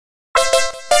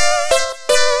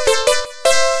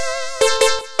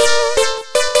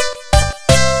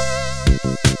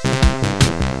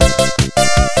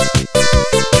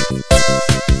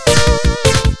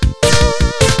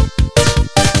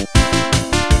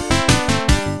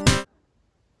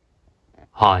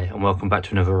Hi and welcome back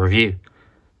to another review.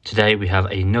 Today we have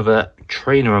another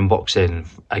trainer unboxing,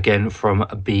 again from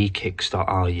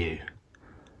BeKicks.ru.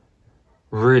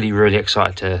 Really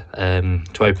excited to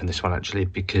open this one actually,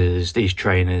 because these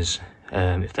trainers,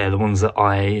 if they're the ones that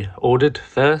I ordered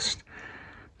first,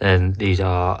 then these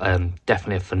are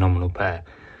definitely a phenomenal pair,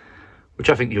 which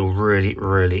I think you'll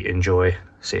really enjoy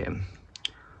seeing.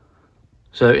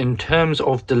 So in terms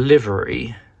of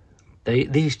delivery,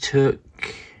 these took,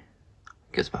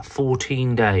 I guess, about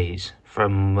 14 days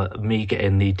from me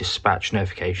getting the dispatch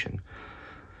notification.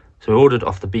 So I ordered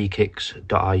off the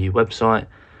BeKicks.ru website.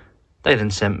 They then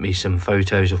sent me some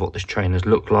photos of what this trainers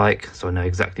look like, so I know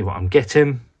exactly what I'm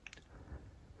getting.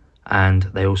 And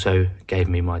they also gave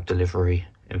me my delivery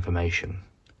information,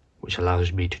 which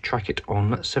allows me to track it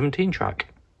on 17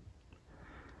 Track.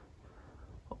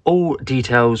 All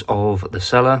details of the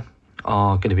seller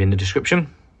are going to be in the description,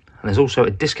 and there's also a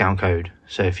discount code.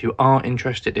 So if you are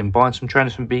interested in buying some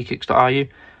trainers from BeKicks.ru,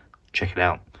 check it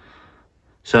out.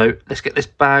 So let's get this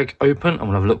bag open and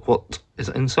we'll have a look what is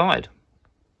inside.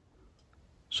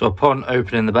 So upon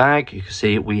opening the bag, you can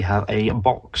see we have a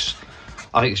box.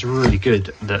 I think it's really good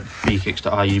that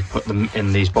BeKicks.ru put them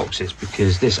in these boxes,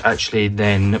 because this actually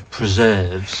then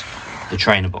preserves the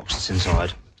trainer box that's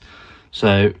inside.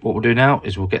 So what we'll do now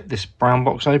is we'll get this brown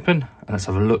box open and let's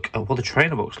have a look at what the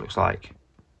trainer box looks like.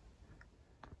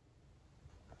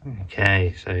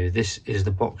 Okay, so this is the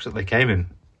box that they came in.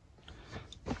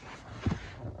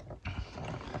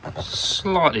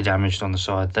 Slightly damaged on the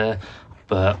side there,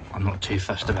 but I'm not too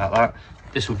fussed about that.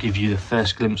 This will give you the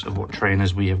first glimpse of what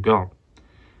trainers we have got,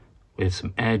 with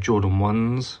some Air Jordan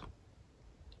 1s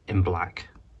in black,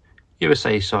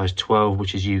 USA size 12,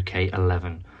 which is UK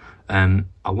 11.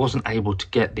 I wasn't able to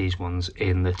get these ones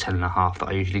in the 10.5 that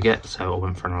I usually get, so I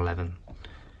went for an 11.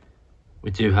 We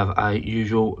do have our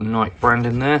usual Nike brand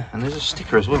in there, and there's a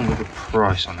sticker as well with a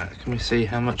price on it. Can we see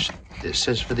how much it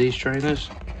says for these trainers?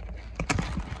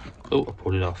 Oh, I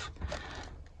pulled it off.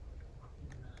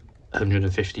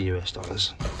 $150 US.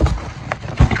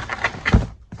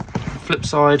 Flip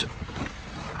side,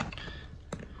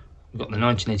 we've got the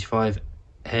 1985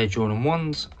 Air Jordan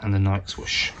 1s and the Nike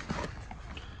swoosh.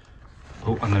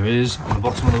 Oh, and there is, on the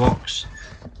bottom of the box,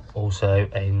 also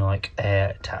a Nike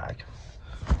Air tag.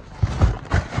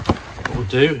 What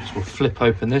we'll do is we'll flip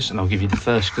open this and I'll give you the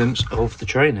first glimpse of the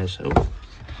trainers. Oh. Not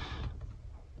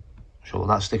sure what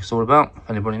that sticker's all about. If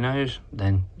anybody knows,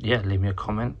 then yeah, leave me a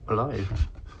comment below.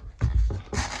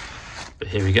 But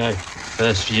here we go.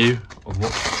 First view of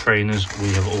what trainers we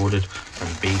have ordered from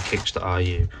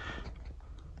BeKicks.ru.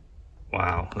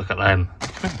 Wow, look at them.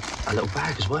 A little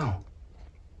bag as well.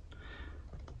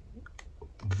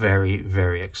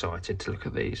 Very excited to look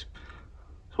at these.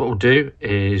 So what we'll do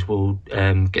is we'll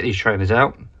get these trainers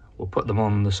out, we'll put them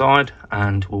on the side,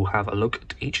 and we'll have a look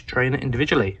at each trainer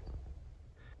individually.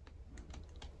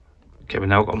 Okay, we've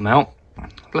now got them out.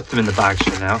 I've left them in the bag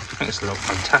for now. I think it's a little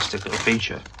fantastic little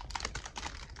feature.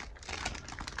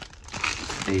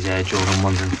 These Air Jordan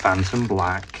 1s in Phantom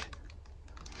Black.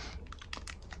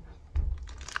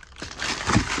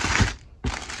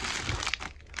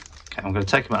 Okay, I'm going to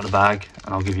take them out of the bag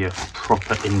and I'll give you a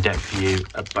proper in-depth view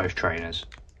at both trainers.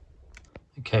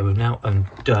 Okay, we've now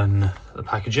undone the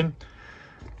packaging.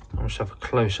 I'll just have a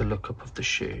closer look up of the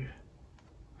shoe.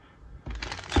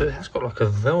 So it has got like a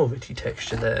velvety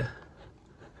texture there.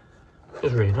 It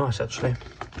was really nice actually.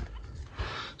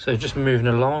 So just moving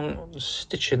along, the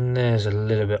stitching there's a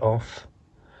little bit off.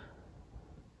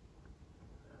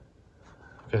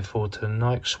 Go forward to the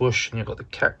Nike swoosh and you've got the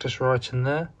cactus right in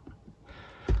there.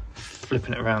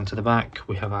 Flipping it around to the back,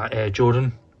 we have our Air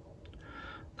Jordan.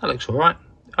 That looks alright.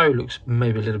 Oh, looks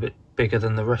maybe a little bit bigger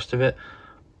than the rest of it,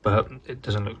 but it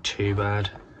doesn't look too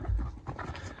bad.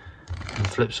 On the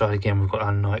flip side again, we've got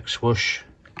our Nike swoosh.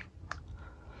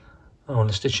 Oh, and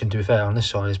the stitching, to be fair, on this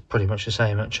side is pretty much the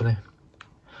same actually.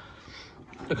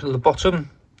 Looking at the bottom,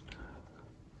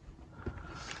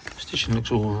 stitching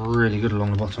looks all really good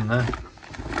along the bottom there.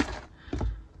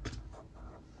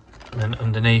 And then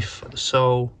underneath at the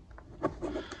sole,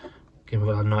 again we've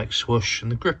got our Nike swoosh, and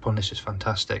the grip on this is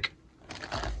fantastic.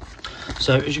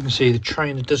 So as you can see, the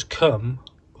trainer does come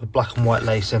with black and white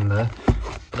lace in there,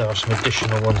 but there are some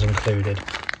additional ones included,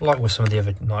 like with some of the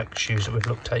other Nike shoes that we've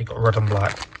looked at. You've got red and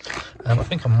black. I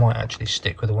think I might actually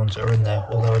stick with the ones that are in there,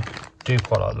 although I do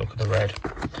quite like the look of the red.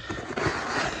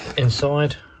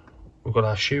 Inside, we've got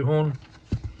our shoehorn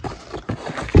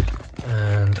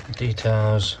and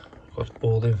details. We've got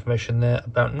all the information there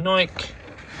about Nike.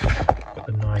 Got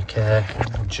the Nike Air,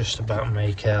 and just about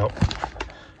make out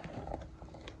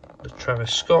the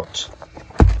Travis Scott.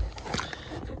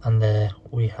 And there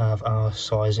we have our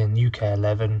size in UK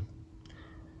 11.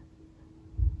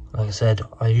 Like I said,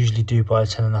 I usually do buy a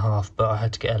 10.5, but I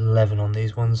had to get 11 on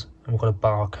these ones, and we've got a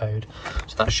barcode.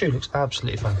 So that shoe looks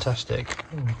absolutely fantastic.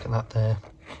 Look at that there,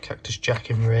 Cactus Jack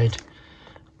in red.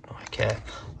 I care.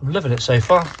 I'm loving it so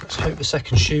far. Let's hope the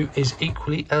second shoe is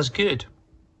equally as good.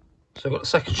 So I've got the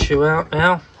second shoe out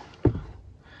now.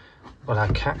 Got our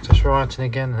Cactus writing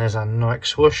again, and there's our Nike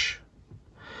swoosh.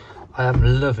 I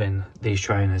am loving these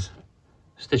trainers.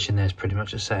 Stitching there is pretty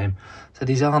much the same. So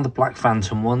these are the Black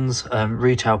Phantom ones.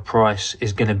 Retail price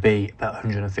is going to be about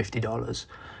 $150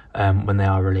 when they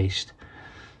are released,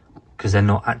 because they're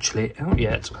not actually out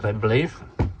yet, I don't believe.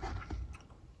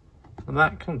 The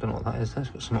back, I don't know what that is. There's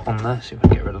got something on there. See if I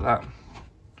can get rid of that.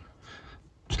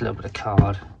 Just a little bit of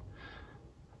card.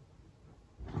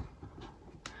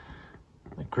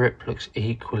 The grip looks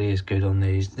equally as good on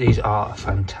these. These are a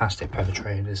fantastic pair of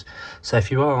trainers. So if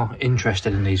you are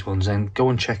interested in these ones, then go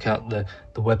and check out the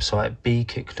website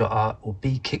BeKicks.ru.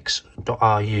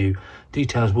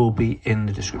 Details will be in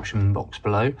the description box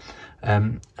below.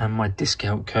 And my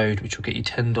discount code, which will get you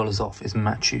 $10 off, is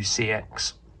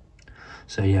MatchUCX.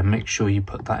 So yeah, make sure you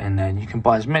put that in there. And you can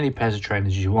buy as many pairs of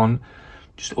trainers as you want.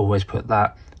 Just always put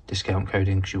that discount code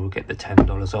in, because you will get the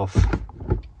 $10 off.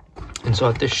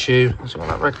 Inside this shoe, has it got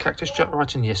that red Cactus Jack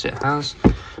writing? Yes, it has.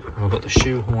 And we've got the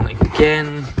shoe horn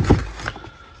again.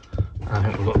 I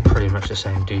think we've got pretty much the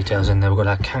same details in there. We've got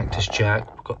our Cactus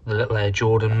Jack, we've got the little Air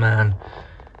Jordan man,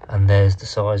 and there's the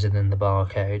sizing and the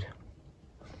barcode.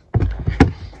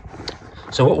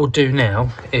 So what we'll do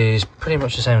now is pretty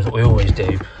much the same as what we always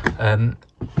do.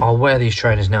 I'll wear these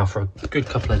trainers now for a good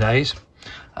couple of days,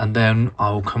 and then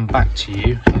I'll come back to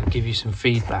you and give you some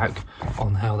feedback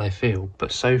on how they feel.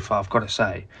 But so far, I've got to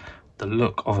say, the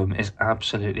look of them is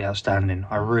absolutely outstanding.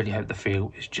 I really hope the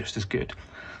feel is just as good.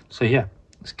 So yeah,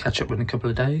 let's catch up in a couple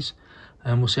of days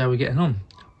and we'll see how we're getting on.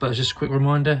 But as just a quick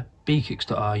reminder,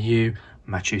 BeKicks.ru,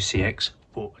 MatchUCX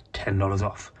for $10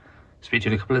 off. Speak to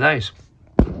you in a couple of days.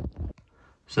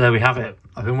 So there we have it.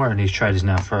 I've been wearing these trainers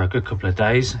now for a good couple of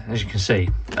days. As you can see,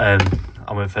 I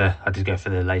did go for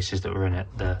the laces that were in it,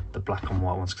 the black and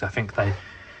white ones, because I think they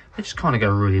just kind of go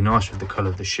really nice with the colour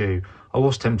of the shoe. I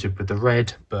was tempted with the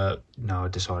red, but no, I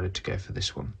decided to go for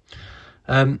this one.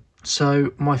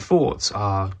 So my thoughts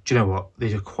are, do you know what?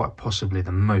 These are quite possibly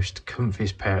the most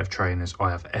comfiest pair of trainers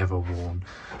I have ever worn.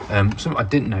 Something I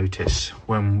didn't notice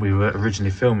when we were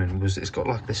originally filming was it's got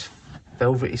like this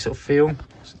velvety sort of feel,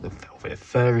 the velvet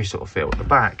furry sort of feel at the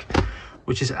back,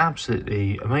 which is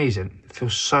absolutely amazing. It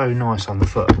feels so nice on the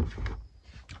foot.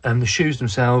 And the shoes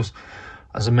themselves,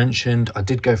 as I mentioned, I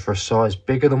did go for a size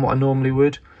bigger than what I normally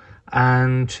would,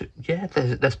 and yeah,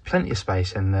 there's plenty of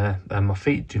space in there. My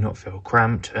feet do not feel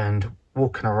cramped, and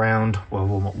walking around while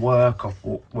I'm at work, I've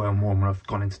walked where I'm warm when I've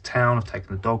gone into town, I've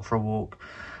taken the dog for a walk,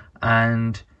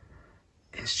 and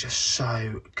it's just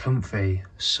so comfy,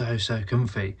 so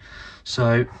comfy.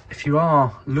 So if you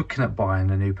are looking at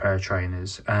buying a new pair of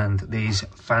trainers and these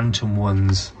Phantom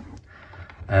ones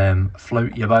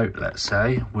float your boat, let's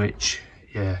say, which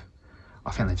yeah,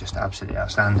 I think they're just absolutely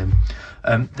outstanding,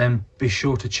 then be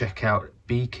sure to check out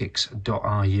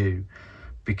BeKicks.ru,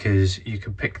 because you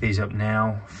can pick these up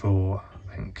now for,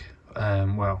 I think,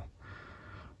 well,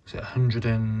 is it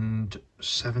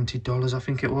 $170, I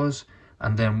think it was.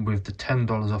 And then with the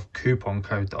 $10 off coupon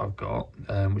code that I've got,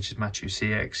 which is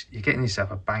MatchUCX, you're getting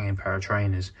yourself a banging pair of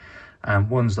trainers, and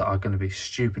ones that are going to be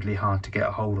stupidly hard to get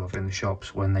a hold of in the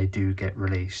shops when they do get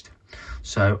released.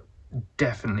 So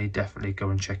definitely go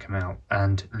and check them out,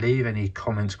 and leave any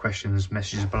comments, questions,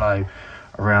 messages below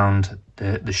around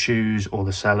the shoes or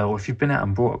the seller, or if you've been out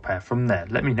and bought a pair from there,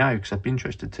 let me know, because I'd be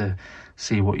interested to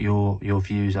see what your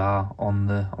views are on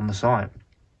the site.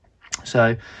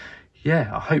 So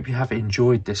yeah, I hope you have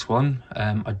enjoyed this one.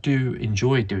 I do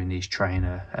enjoy doing these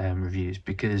trainer reviews,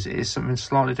 because it is something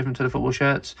slightly different to the football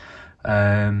shirts.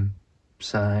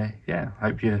 So yeah,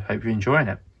 hope you're enjoying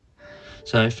it.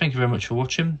 So thank you very much for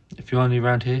watching. If you're only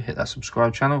around here, hit that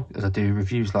subscribe channel, as I do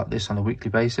reviews like this on a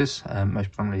weekly basis.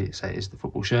 Most prominently, say, is the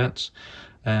football shirts.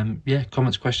 Yeah,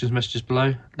 comments, questions, messages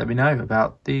below. Let me know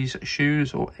about these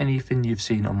shoes or anything you've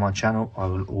seen on my channel. I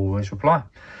will always reply.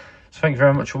 So thank you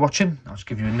very much for watching. I'll just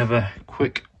give you another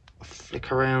quick flick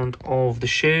around of the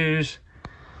shoes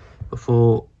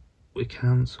before we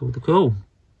cancel the call.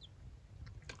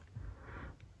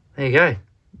 There you go.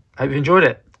 Hope you enjoyed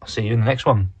it. I'll see you in the next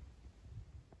one.